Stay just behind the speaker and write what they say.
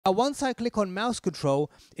Now, once I click on mouse control,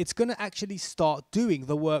 it's going to actually start doing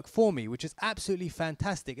the work for me, which is absolutely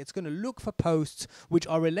fantastic. It's going to look for posts which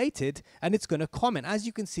are related, and it's going to comment. As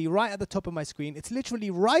you can see right at the top of my screen, it's literally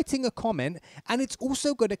writing a comment, and it's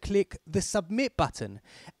also going to click the submit button.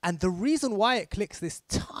 And the reason why it clicks this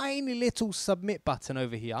tiny little submit button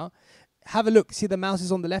over here, have a look, see the mouse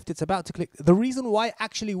is on the left, it's about to click. The reason why it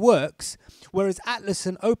actually works, whereas Atlas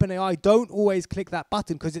and OpenAI don't always click that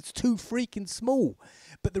button because it's too freaking small.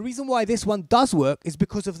 But the reason why this one does work is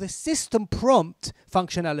because of the system prompt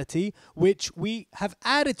functionality, which we have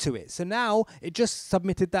added to it. So now it just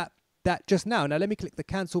submitted that just now. Now let me click the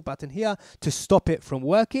cancel button here to stop it from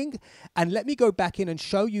working. And let me go back in and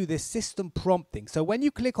show you this system prompting. So when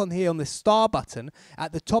you click on here on the star button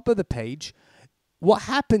at the top of the page, what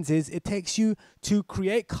happens is it takes you to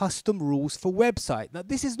create custom rules for website. Now,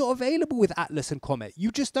 this is not available with Atlas and Comet.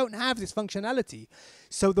 You just don't have this functionality.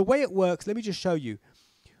 So the way it works, let me just show you.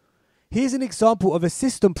 Here's an example of a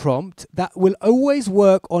system prompt that will always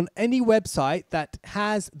work on any website that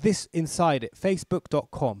has this inside it,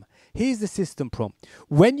 facebook.com. Here's the system prompt.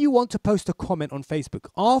 When you want to post a comment on Facebook,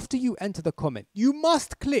 after you enter the comment, you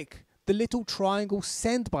must click the little triangle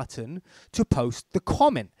send button to post the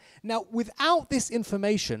comment. Now, without this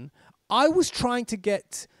information, I was trying to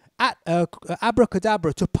get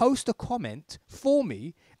Abracadabra to post a comment for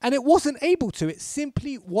me, and it wasn't able to. It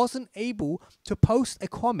simply wasn't able to post a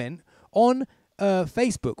comment on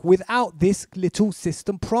Facebook without this little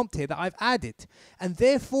system prompt here that I've added. And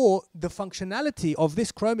therefore, the functionality of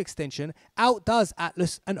this Chrome extension outdoes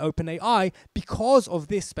Atlas and OpenAI because of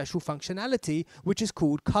this special functionality, which is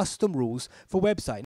called custom rules for website.